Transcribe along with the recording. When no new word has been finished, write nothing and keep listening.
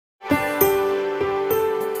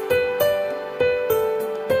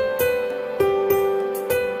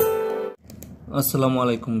আসসালামু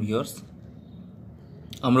আলাইকুম ভিউয়ার্স,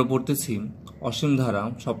 আমরা পড়তেছি অসীম ধারা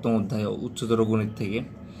সপ্তম অধ্যায় উচ্চতর গণিত থেকে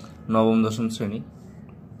নবম দশম শ্রেণী।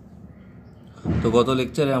 তো গত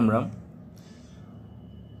লেকচারে আমরা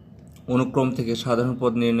অনুক্রম থেকে সাধারণ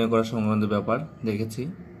পদ নির্ণয় করা সংক্রান্ত ব্যাপার দেখেছি।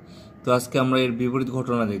 তো আজকে আমরা এর বিপরীত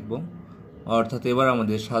ঘটনা দেখব, অর্থাৎ এবার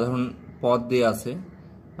আমাদের সাধারণ পদ দিয়ে আছে,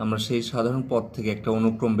 আমরা সেই সাধারণ পদ থেকে একটা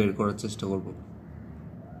অনুক্রম বের করার চেষ্টা করব।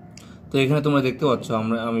 তো এখানে তোমরা দেখতে পাচ্ছ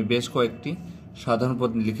আমি বেশ কয়েকটি সাধারণ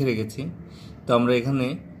পদ লিখে রেখেছি। তো আমরা এখানে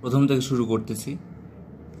প্রথম থেকে শুরু করতেছি।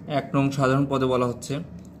 1 নং সাধারণ পদে বলা হচ্ছে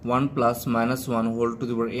 1 + -1 whole to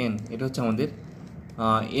the power n। এটা হচ্ছে আমাদের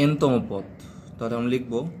n-তম পদ। তাহলে আমরা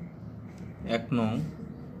লিখব 1 নং,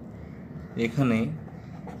 এখানে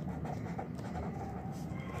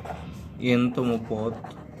n-তম পদ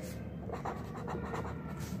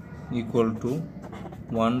equal to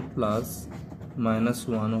 1 +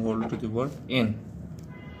 -1 whole to the power n।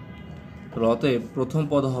 অতএব প্রথম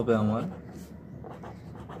পদ হবে আমার,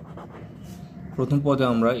 প্রথম পদে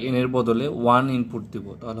আমরা n এর বদলে 1 ইনপুট দিব,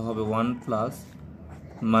 তাহলে হবে 1 +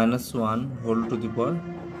 -1 হোল টু দি পাওয়ার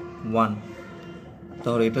 1।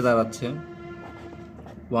 তাহলে এটা দাঁড়াচ্ছে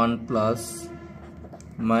 1 +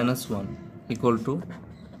 -1 ইকুয়াল টু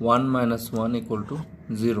 1 - 1 ইকুয়াল টু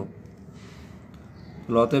 0।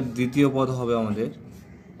 অতএব দ্বিতীয় পদ হবে আমাদের,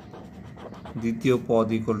 দ্বিতীয় পদ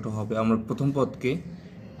ইকুয়াল টু হবে, আমরা প্রথম পদকে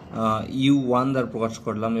u1 দ্বারা প্রকাশ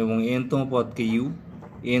করলাম এবং n-তম পদকে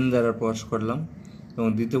un দ্বারা প্রকাশ করলাম এবং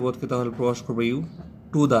দ্বিতীয় পদকে তাহলে প্রকাশ করবো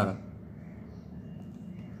u2 দ্বারা।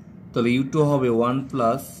 তাহলে u2 হবে 1 +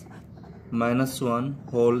 -1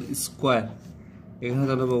 হোল স্কোয়ার। এখানে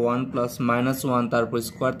তাহলে হবে 1 + -1 তারপর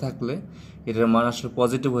স্কোয়ার থাকলে এটার মান আসলে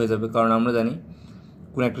পজিটিভ হয়ে যাবে, কারণ আমরা জানি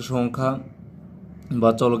কোন একটা সংখ্যা বা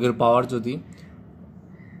চলকের পাওয়ার যদি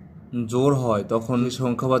জোর হয় তখন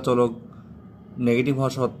সংখ্যা বা চলক নেগেটিভ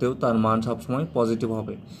হওয়া সত্ত্বেও তার মান সবসময় পজিটিভ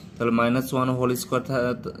হবে। তাহলে -1 হোল স্কোয়ার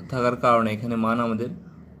থাকার কারণে এখানে মান আমাদের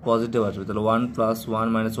পজিটিভ আসবে। তাহলে 1 + 1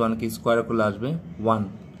 - 1 কে স্কোয়ার করলে আসবে 1।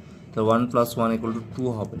 তাহলে 1 + 1 = 2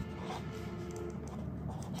 হবে।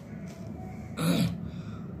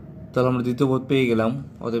 তাহলে আমরা দ্বিতীয় পদ পেয়ে গেলাম।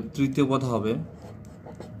 অতএব তৃতীয় পদ হবে,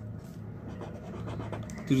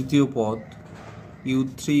 তৃতীয় পদ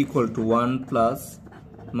u3 = 1 +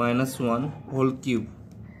 -1 হোল কিউব।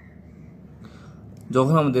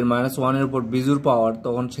 যখন আমাদের -1 এর উপর বিজোড় পাওয়ার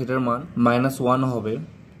তখন সেটার মান -1 হবে,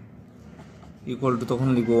 ইকুয়াল টু তখন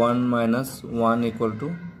লিখব 1 - 1 =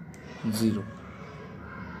 0।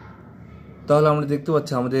 তাহলে আমরা দেখতে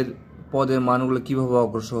পাচ্ছি আমাদের পদের মানগুলো কিভাবে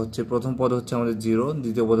অগ্রসর হচ্ছে। প্রথম পদ হচ্ছে আমাদের 0,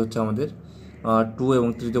 দ্বিতীয় পদ হচ্ছে আমাদের 2 এবং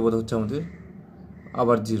তৃতীয় পদ হচ্ছে আমাদের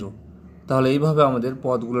আবার 0। তাহলে এইভাবে আমাদের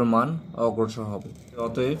পদগুলোর মান অগ্রসর হবে।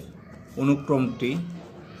 অতএব অনুক্রমটি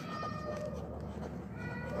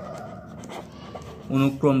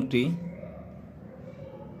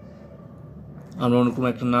আমরা অনুক্রম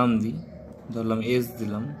একটা নাম দিই, ধরলাম s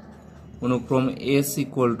দিলাম। অনুক্রম s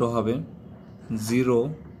ইকুয়াল টু হবে 0,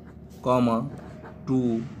 2,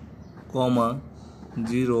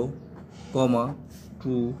 0,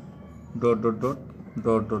 2...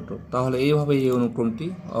 তাহলে এইভাবে এই অনুক্রমটি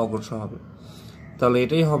অগ্রসর হবে। তাহলে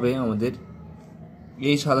এটাই হবে আমাদের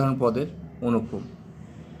এই সাধারণ পদের অনুক্রম।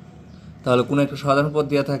 তাহলে কোনো একটা সাধারণ পদ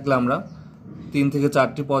দেওয়া থাকলে আমরা 3 থেকে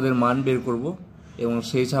 4টি পদের মান বের করব এবং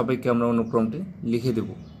সেই সাপেক্ষে আমরা অনুক্রমটি লিখে দেব।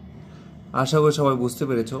 আশা করি সবাই বুঝতে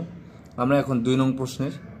পেরেছ। আমরা এখন 2 নং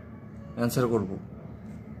প্রশ্নের অ্যান্সার করব।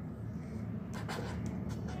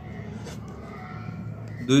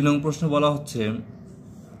 2 নং প্রশ্নে বলা হচ্ছে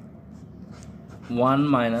 1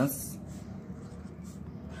 -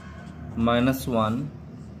 -1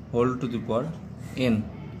 whole to the power n।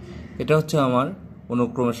 এটা হচ্ছে আমার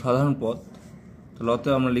অনুক্রমের সাধারণ পদ। তাহলে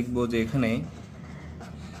অতএব আমরা লিখব যে এখানে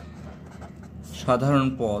সাধারণ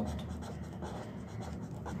পদ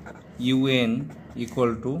un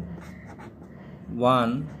equal to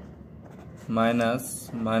 1 -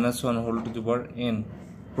 -1 whole to the power n।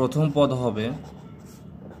 প্রথম পদ হবে,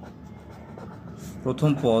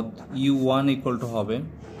 প্রথম পদ u1 ইকুয়াল টু হবে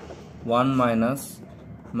 1 -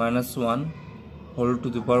 -1 whole to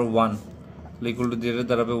the power 1 equal to দিয়ে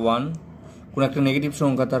দাঁড়াবে 1। কোন একটা নেগেটিভ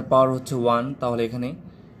সংখ্যা তার পাওয়ার হচ্ছে 1, তাহলে এখানে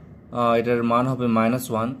এটার মান হবে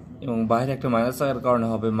 -1 এবং বাইরে একটা মাইনাস থাকার কারণে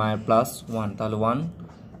হবে +1। তাহলে 1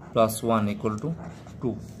 + 1 =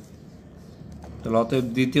 2। তাহলে অতএব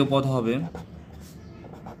দ্বিতীয় পদ হবে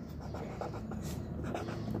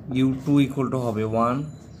u2 ইকুয়াল টু হবে 1 -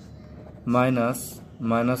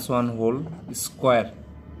 -1 whole square.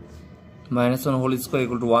 -1 whole square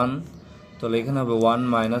equal to 1, তাহলে এখানে হবে 1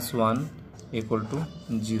 - 1 =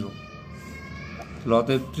 0। তাহলে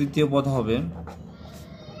অতএব তৃতীয় পদ হবে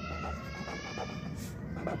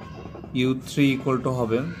u3 ইকুয়াল টু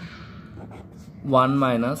হবে 1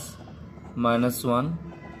 minus -1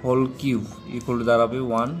 whole cube equal to দাঁড়াবে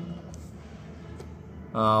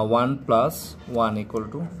 1 প্লাস 1 ইকুয়াল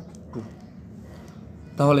টু 2।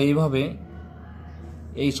 তাহলে এইভাবে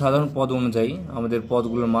এই সাধারণ পদ অনুযায়ী আমাদের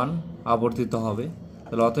পদগুলোর মান আবর্তিত হবে।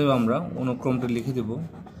 তাহলে অতএব আমরা অনুক্রমটি লিখে দেব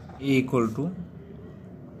a equal to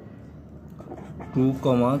 2,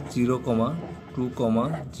 0, 2,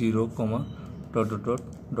 0, dot dot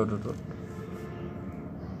dot dot.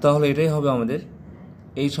 তাহলে এটাই হবে আমাদের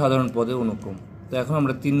এই সাধারণ পদের অনুক্রম। তো এখন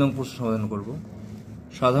আমরা 3 নং প্রশ্ন সমাধান করব।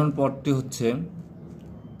 সাধারণ পদটি হচ্ছে,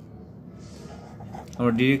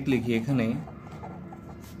 আমরা ডিরেক্ট লিখি এখানে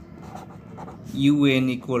un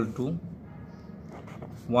equal to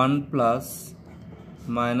 1 plus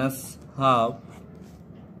minus half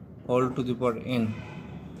whole to the power n।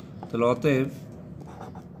 তাহলে অতএব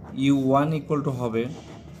u1 ইকুয়াল টু হবে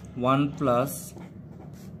 1 প্লাস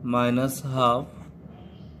মাইনাস হাফ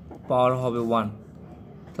পাওয়ার হবে 1।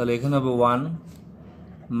 তাহলে এখানে হবে 1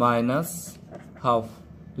 মাইনাস হাফ।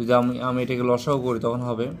 যদি আমি এটাকে লসাগু করি তখন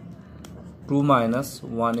হবে 2 মাইনাস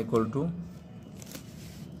 1 ইকুয়াল টু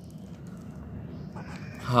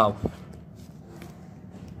হাফ।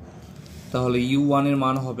 তাহলে u1 এর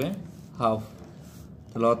মান হবে হাফ।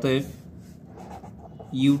 তাহলে অতএব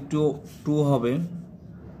u2 হবে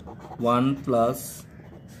 1 plus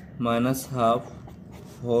minus half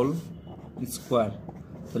whole square.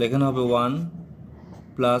 তাহলে এখানে হবে 1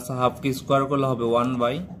 প্লাস হাফকে স্কোয়ার করলে হবে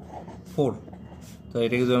 1/4। তো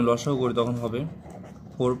এটাকে যদি আমি লসাগু করি তখন হবে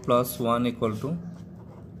 4 প্লাস 1 ইকুয়াল টু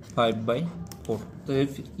 5/4। তো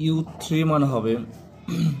u3 মান হবে,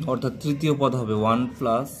 অর্থাৎ তৃতীয় পদ হবে 1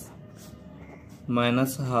 plus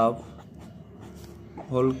minus half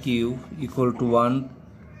whole cube equal to 1।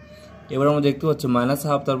 এবার আমরা দেখতে পাচ্ছি মাইনাস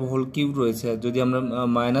হাফ তারপর হোল কিউব রয়েছে। যদি আমরা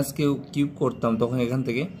মাইনাস কিউব করতাম তখন এখান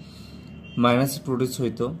থেকে মাইনাস প্রডিউস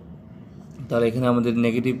হইতো, তাহলে এখানে আমাদের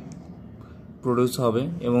নেগেটিভ প্রডিউস হবে।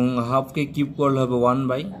 এবং হাফকে কিউব করলে হবে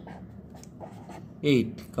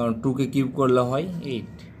 1/8, কারণ 2কে কিউব করলে হয়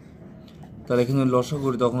 8। তাহলে এখানে লসাগু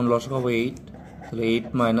করি তখন লসাগু হবে 8। তাহলে 8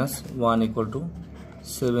 মাইনাস 1 ইকুয়াল টু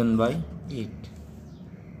 7/8।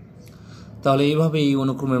 তাহলে এইভাবে এই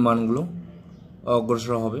অনুক্রমের মানগুলো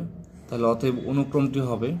অগ্রসর হবে। তাহলে অতএব অনুক্রমটি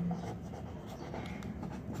হবে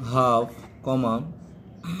half,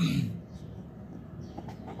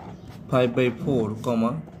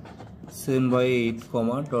 5/4, 7/8,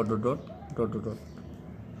 dot dot dot dot.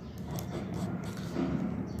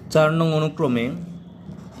 4 নং অনুক্রমে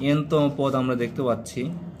n-তম পদ আমরা দেখতে পাচ্ছি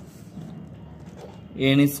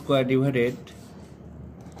n square divided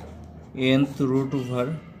nth root over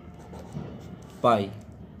পাই।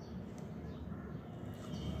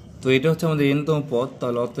 তো এটা হচ্ছে আমাদের n-তম পদ।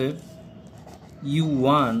 তাহলে অতএব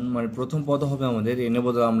u1 মানে প্রথম পদ হবে আমাদের, n এর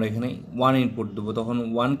বদলে আমরা এখানে 1 ইনপুট দেবো। তখন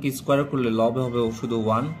 1 কে স্কোয়ার করলে লবে হবে শুধু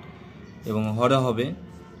 1 এবং হরে হবে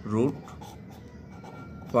রুট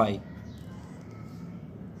পাই।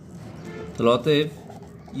 তাহলে অতএব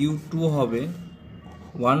u2 হবে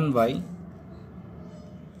 1/,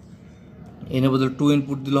 n এর বদলে 2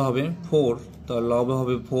 ইনপুট দিলে হবে 4, তাহলে লবে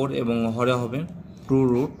হবে 4 এবং হরে হবে 2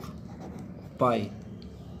 রুট পাই।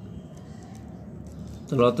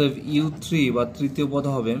 তাহলে অতএব u3 বা তৃতীয় পদ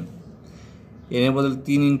হবে, n এর বদলে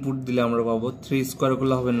 3 ইনপুট দিলে আমরা পাবো 3 স্কোয়ার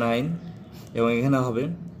করলে হবে 9 এবং এখানে হবে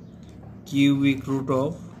কিউবিক রুট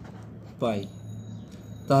অফ পাই।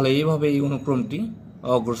 তাহলে এইভাবে এই অনুক্রমটি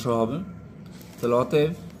অগ্রসর হবে। তাহলে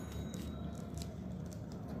অতএব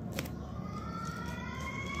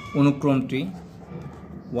অনুক্রমটি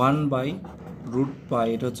 1/√পাই,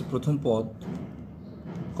 এটা হচ্ছে প্রথম পদ,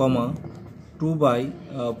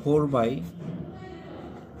 2/4/2√পাই,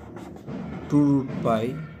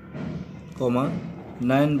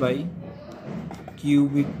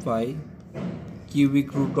 9/কিউবিক পাই, cubic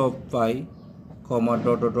root of pi,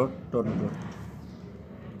 dot dot dot dot.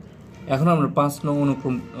 এখন আমরা 5 নং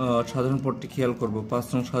অনুক্রম সাধারণ পদটি খেয়াল করব। 5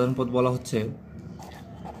 নং সাধারণ পদ বলা হচ্ছে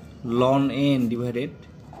ln n ডিভাইডেড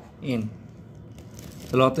n।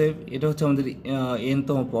 তাহলে অতএব এটা হচ্ছে আমাদের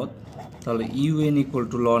n-তম পদ। তাহলে un equal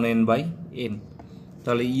to ln n/n।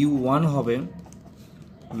 তাহলে u1 হবে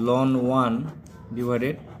ln 1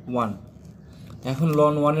 ডিভাইডেড 1। এখন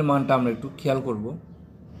ln 1 এর মানটা আমরা একটু খেয়াল করব।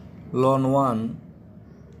 ln 1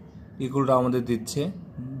 ইকুয়াল টু আমাদের দিচ্ছে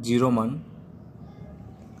 0 মান,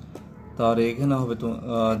 তাহলে এখানে হবে তো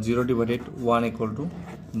 0 ডিভাইডেড 1 ইকুয়াল টু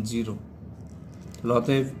 0।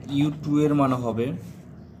 অতএব u2 এর মান হবে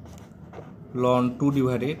ln 2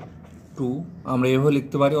 ডিভাইডেড 2। আমরা এভাবে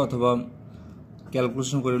লিখতে পারি অথবা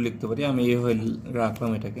ক্যালকুলেশন করে লিখতে পারি, আমি এভাবে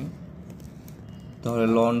রাখলাম এটাকে। তাহলে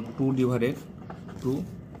ln 2 ডিভাইডেড 2।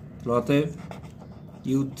 অতএব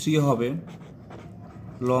u3 হবে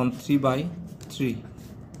ln 3/3,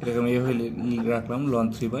 এটাকে আমি এইভাবে রাখলাম ln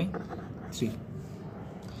 3/3।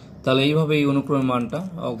 তাহলে এইভাবে এই অনুক্রমের মানটা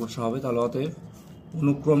অগ্রসর হবে। তাহলে অতএব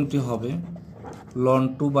অনুক্রমটি হবে ln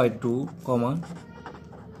 2/2,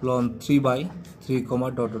 ln 3/3, ...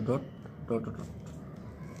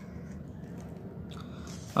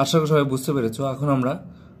 আশা করি সবাই বুঝতে পেরেছো। এখন আমরা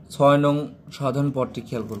 6 নং সাধারণ পদটি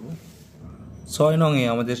খেয়াল করব। 6 নংয়ে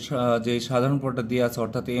আমাদের যে সাধারণ পদটা দিয়ে আছে,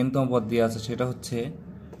 অর্থাৎ n তম পদ দিয়ে আছে, সেটা হচ্ছে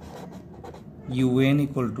un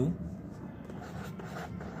 =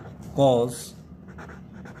 cos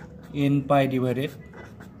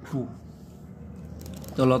nπ/2।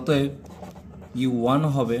 তাহলে অতএব u1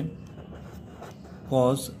 হবে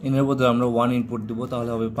cos n এর বদলে আমরা 1 ইনপুট দিব, তাহলে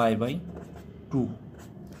হবে π/2।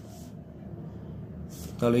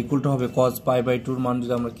 তাহলে ইকুয়ালটা হবে cos π/2 এর মান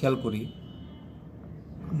যদি আমরা খেয়াল করি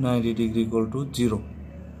 90 ডিগ্রি = 0।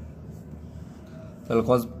 তাহলে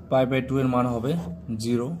cos π/2 এর মান হবে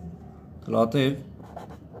 0। তাহলে অতএব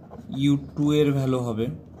u2 এর ভ্যালু হবে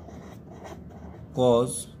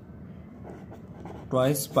cos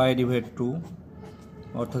twice π/2,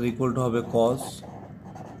 অর্থাৎ ইকুয়ালটা হবে cos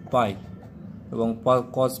π, এবং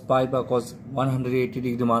cos π বা cos 180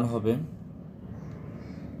 ডিগ্রি মান হবে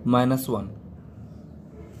 -1।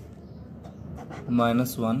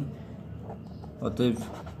 অতএব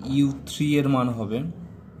u3 এর মান হবে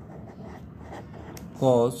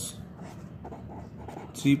cos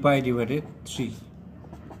 3π/3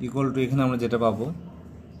 ইকুয়াল টু, এখানে আমরা যেটা পাবো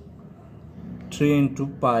 3 ×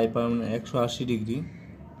 π, 180 ডিগ্রি।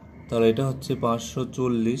 তাহলে এটা হচ্ছে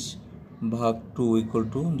 540/2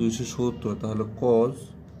 = 270। তাহলে cos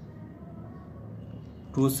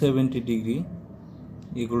 270 ডিগ্রি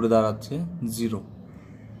ইকুয়াল টু দাঁড়াচ্ছে 0।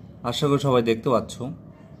 আশা করি সবাই দেখতে পাচ্ছ।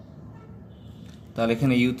 তাহলে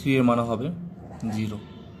এখানে u3 এর মান হবে 0।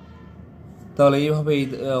 তাহলে এইভাবে এই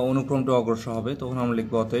অনুক্রমটি অগ্রসর হবে। তখন আমরা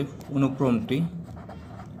লিখব অতএব অনুক্রমটি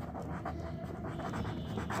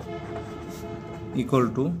ইকুয়াল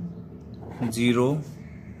টু 0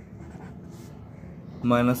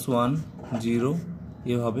 -1 0,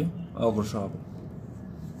 এভাবে অগ্রসর হবে।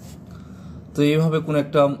 তো এইভাবে কোনো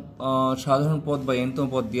একটা সাধারণ পদ বা n-তম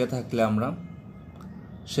পদ দিয়ে থাকলে আমরা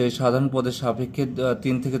সেই সাধারণ পদের সাপেক্ষে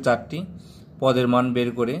 3 থেকে 4টি পদের মান বের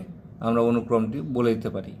করে আমরা অনুক্রমটি বলে দিতে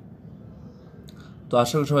পারি। তো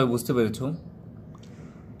আশা করি সবাই বুঝতে পেরেছো।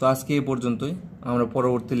 তো আজকে এই পর্যন্তই। আমরা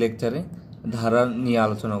পরবর্তী লেকচারে ধারা নিয়ে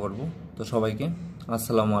আলোচনা করব। তো সবাইকে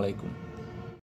আসসালামু আলাইকুম।